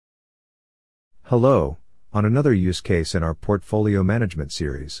Hello, on another use case in our portfolio management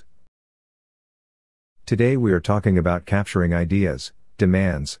series. Today we are talking about capturing ideas,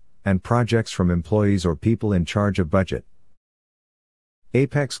 demands, and projects from employees or people in charge of budget.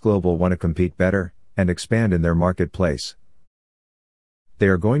 Apex Global want to compete better and expand in their marketplace. They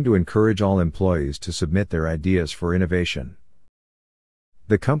are going to encourage all employees to submit their ideas for innovation.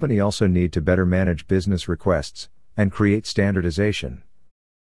 The company also need to better manage business requests and create standardization.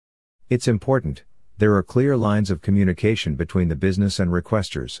 It's important, there are clear lines of communication between the business and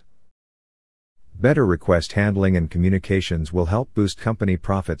requesters. Better request handling and communications will help boost company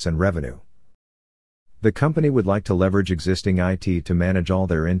profits and revenue. The company would like to leverage existing IT to manage all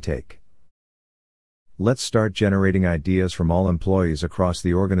their intake. Let's start generating ideas from all employees across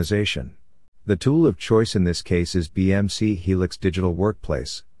the organization. The tool of choice in this case is BMC Helix Digital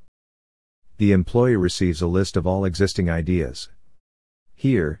Workplace. The employee receives a list of all existing ideas.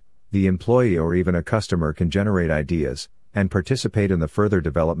 Here, the employee or even a customer can generate ideas and participate in the further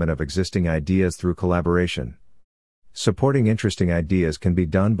development of existing ideas through collaboration. Supporting interesting ideas can be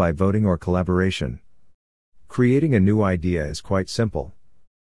done by voting or collaboration. Creating a new idea is quite simple.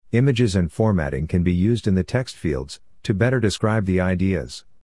 Images and formatting can be used in the text fields to better describe the ideas.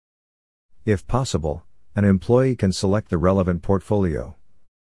 If possible, an employee can select the relevant portfolio.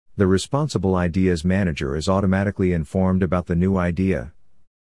 The responsible ideas manager is automatically informed about the new idea.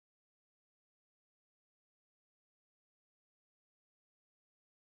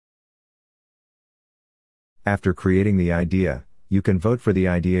 After creating the idea, you can vote for the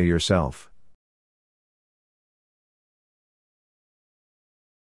idea yourself.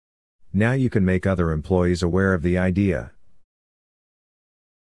 Now you can make other employees aware of the idea.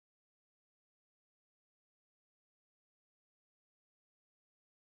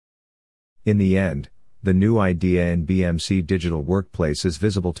 In the end, the new idea in BMC Digital Workplace is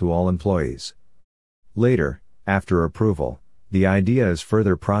visible to all employees. Later, after approval, the idea is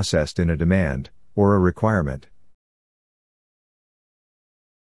further processed in a demand or a requirement.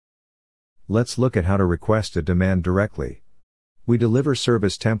 Let's look at how to request a demand directly. We deliver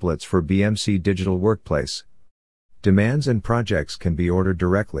service templates for BMC Digital Workplace. Demands and projects can be ordered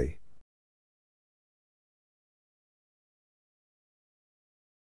directly.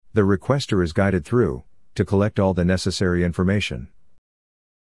 The requester is guided through to collect all the necessary information.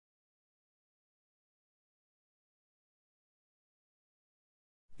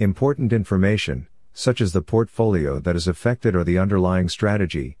 Important information, such as the portfolio that is affected or the underlying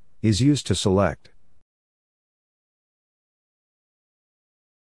strategy, is used to select.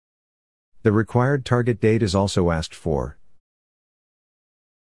 The required target date is also asked for.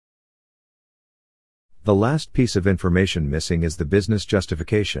 The last piece of information missing is the business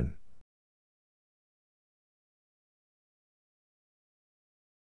justification.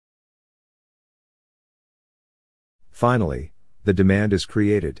 Finally, the demand is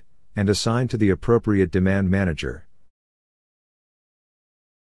created and assigned to the appropriate demand manager.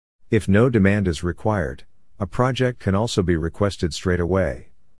 If no demand is required, a project can also be requested straight away.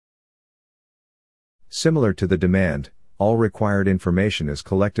 Similar to the demand, all required information is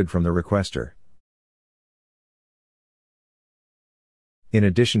collected from the requester. In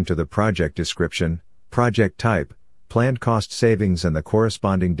addition to the project description, project type, planned cost savings and the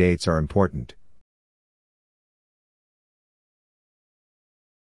corresponding dates are important.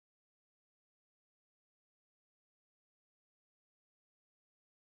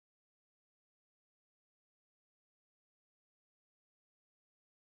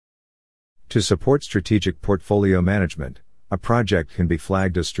 To support strategic portfolio management, a project can be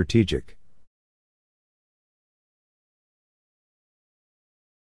flagged as strategic.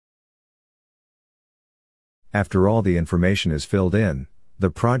 After all the information is filled in, the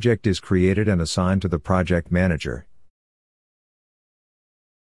project is created and assigned to the project manager.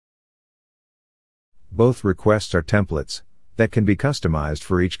 Both requests are templates that can be customized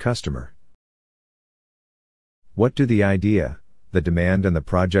for each customer. What do the idea, the demand and the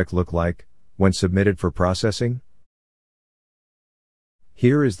project look like when submitted for processing?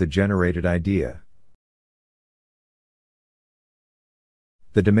 Here is the generated idea.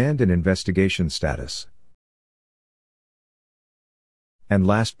 The demand and investigation status. And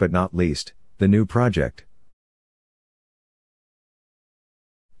last but not least, the new project.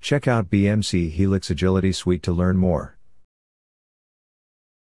 Check out BMC Helix Agility Suite to learn more.